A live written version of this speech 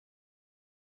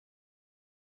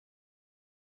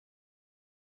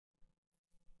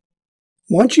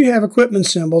Once you have equipment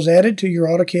symbols added to your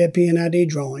AutoCAD P&ID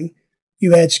drawing,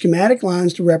 you add schematic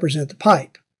lines to represent the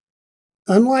pipe.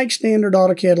 Unlike standard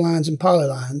AutoCAD lines and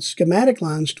polylines, schematic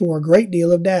lines store a great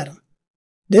deal of data.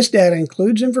 This data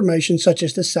includes information such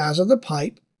as the size of the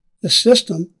pipe, the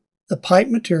system, the pipe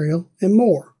material, and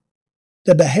more.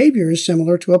 The behavior is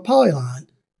similar to a polyline,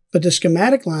 but the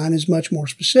schematic line is much more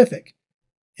specific,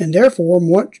 and therefore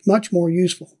much more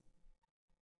useful.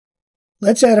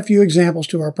 Let's add a few examples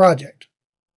to our project.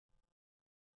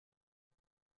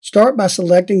 Start by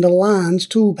selecting the Lines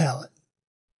tool palette.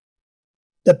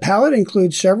 The palette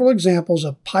includes several examples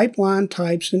of pipeline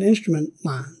types and instrument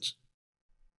lines.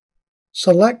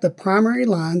 Select the Primary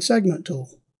Line Segment tool.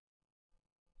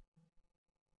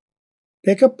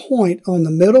 Pick a point on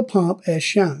the middle pump as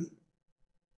shown.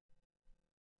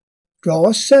 Draw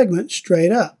a segment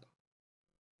straight up.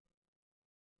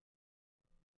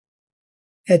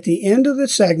 At the end of the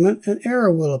segment, an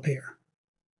arrow will appear.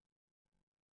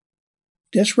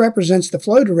 This represents the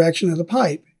flow direction of the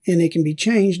pipe, and it can be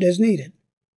changed as needed.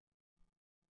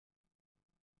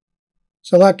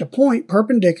 Select a point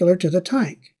perpendicular to the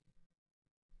tank.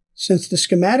 Since the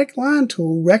Schematic Line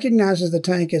tool recognizes the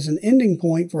tank as an ending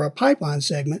point for a pipeline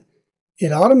segment,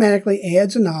 it automatically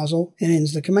adds a nozzle and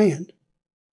ends the command.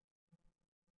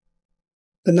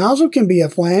 The nozzle can be a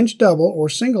flange double or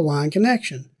single line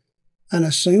connection, an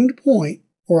assumed point,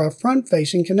 or a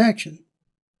front-facing connection.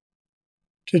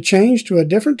 To change to a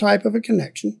different type of a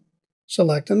connection,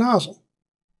 select the nozzle.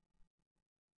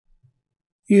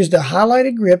 Use the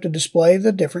highlighted grip to display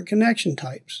the different connection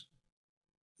types.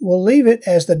 We'll leave it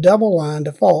as the double line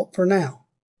default for now.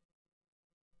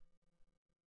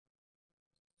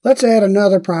 Let's add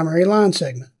another primary line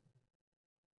segment.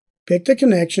 Pick the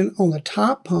connection on the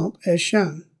top pump as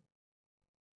shown.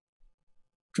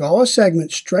 Draw a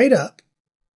segment straight up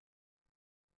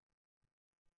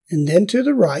and then to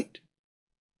the right,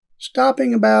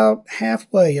 stopping about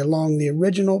halfway along the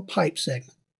original pipe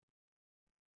segment.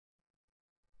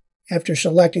 After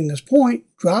selecting this point,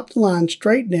 drop the line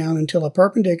straight down until a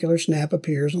perpendicular snap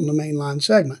appears on the main line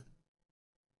segment.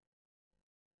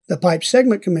 The pipe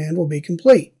segment command will be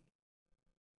complete.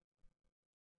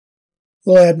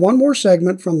 We'll add one more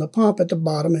segment from the pump at the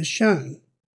bottom as shown.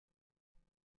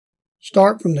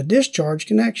 Start from the discharge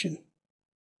connection.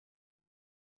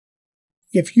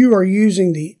 If you are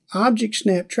using the Object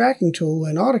Snap Tracking tool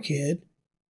in AutoCAD,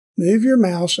 move your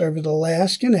mouse over the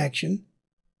last connection,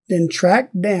 then track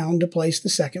down to place the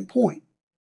second point.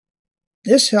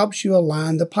 This helps you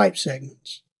align the pipe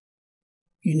segments.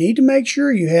 You need to make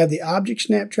sure you have the Object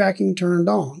Snap Tracking turned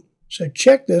on, so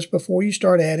check this before you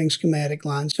start adding schematic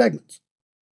line segments.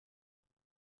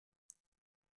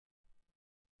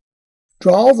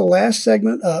 Draw the last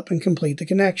segment up and complete the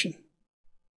connection.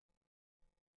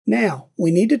 Now,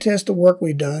 we need to test the work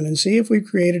we've done and see if we've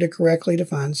created a correctly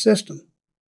defined system.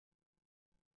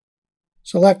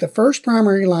 Select the first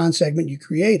primary line segment you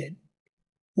created.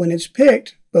 When it's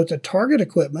picked, both the target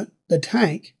equipment, the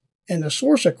tank, and the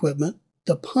source equipment,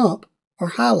 the pump,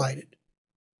 are highlighted.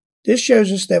 This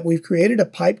shows us that we've created a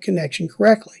pipe connection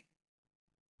correctly.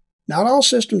 Not all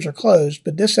systems are closed,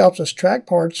 but this helps us track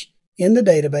parts in the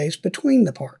database between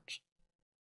the parts.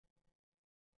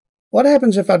 What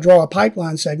happens if I draw a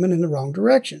pipeline segment in the wrong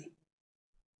direction?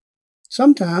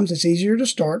 Sometimes it's easier to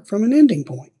start from an ending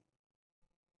point.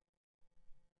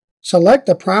 Select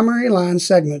the Primary Line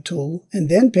Segment tool and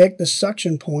then pick the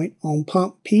suction point on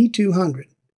pump P200.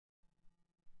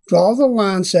 Draw the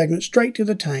line segment straight to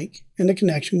the tank and the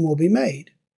connection will be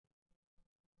made.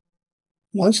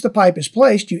 Once the pipe is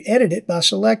placed, you edit it by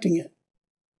selecting it.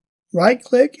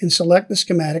 Right-click and select the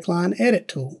Schematic Line Edit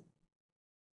tool.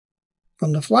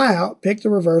 From the flyout, pick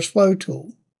the Reverse Flow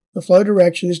tool. The flow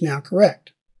direction is now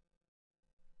correct.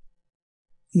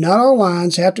 Not all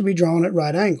lines have to be drawn at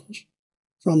right angles.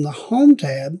 From the Home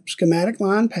tab, Schematic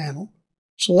Line panel,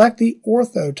 select the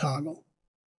Ortho toggle.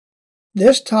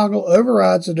 This toggle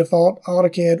overrides the default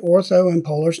AutoCAD Ortho and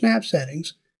Polar Snap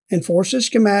settings and forces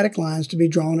schematic lines to be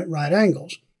drawn at right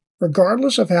angles,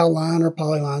 regardless of how line or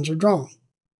polylines are drawn.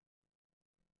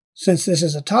 Since this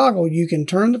is a toggle, you can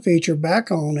turn the feature back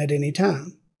on at any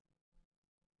time.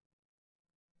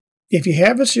 If you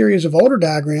have a series of older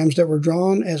diagrams that were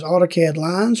drawn as AutoCAD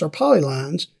lines or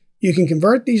polylines, you can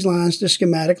convert these lines to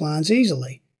schematic lines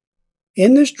easily.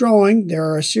 In this drawing, there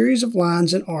are a series of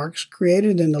lines and arcs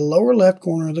created in the lower left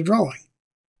corner of the drawing.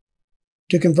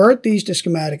 To convert these to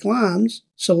schematic lines,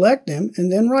 select them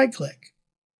and then right-click.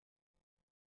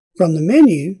 From the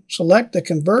menu, select the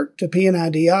Convert to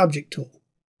P&ID Object tool.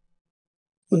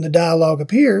 When the dialog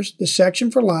appears, the section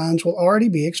for lines will already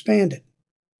be expanded.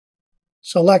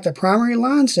 Select the Primary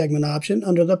Line Segment option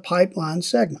under the Pipeline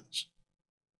Segments.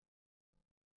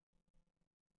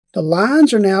 The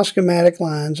lines are now schematic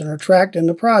lines and are tracked in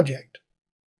the project.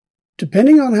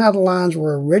 Depending on how the lines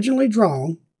were originally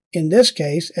drawn, in this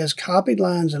case as copied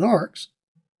lines and arcs,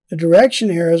 the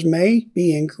direction arrows may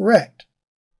be incorrect.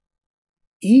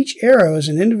 Each arrow is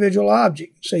an individual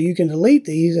object, so you can delete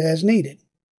these as needed.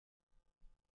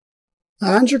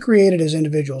 Lines are created as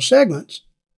individual segments,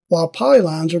 while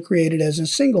polylines are created as a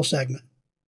single segment.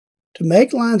 To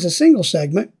make lines a single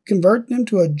segment, convert them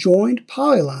to a joined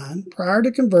polyline prior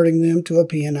to converting them to a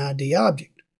P&ID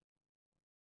object.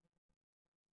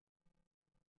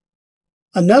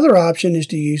 Another option is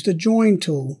to use the Join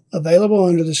tool, available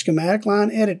under the Schematic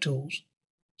Line Edit tools.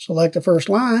 Select the first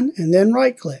line and then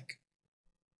right-click.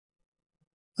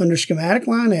 Under Schematic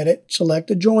Line Edit, select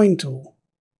the Join tool.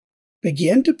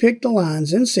 Begin to pick the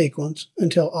lines in sequence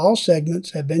until all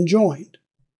segments have been joined.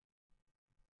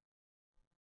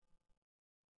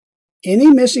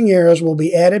 Any missing arrows will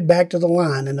be added back to the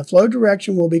line and the flow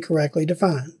direction will be correctly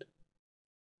defined.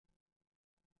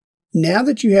 Now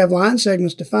that you have line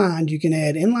segments defined, you can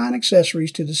add inline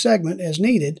accessories to the segment as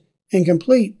needed and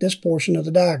complete this portion of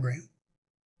the diagram.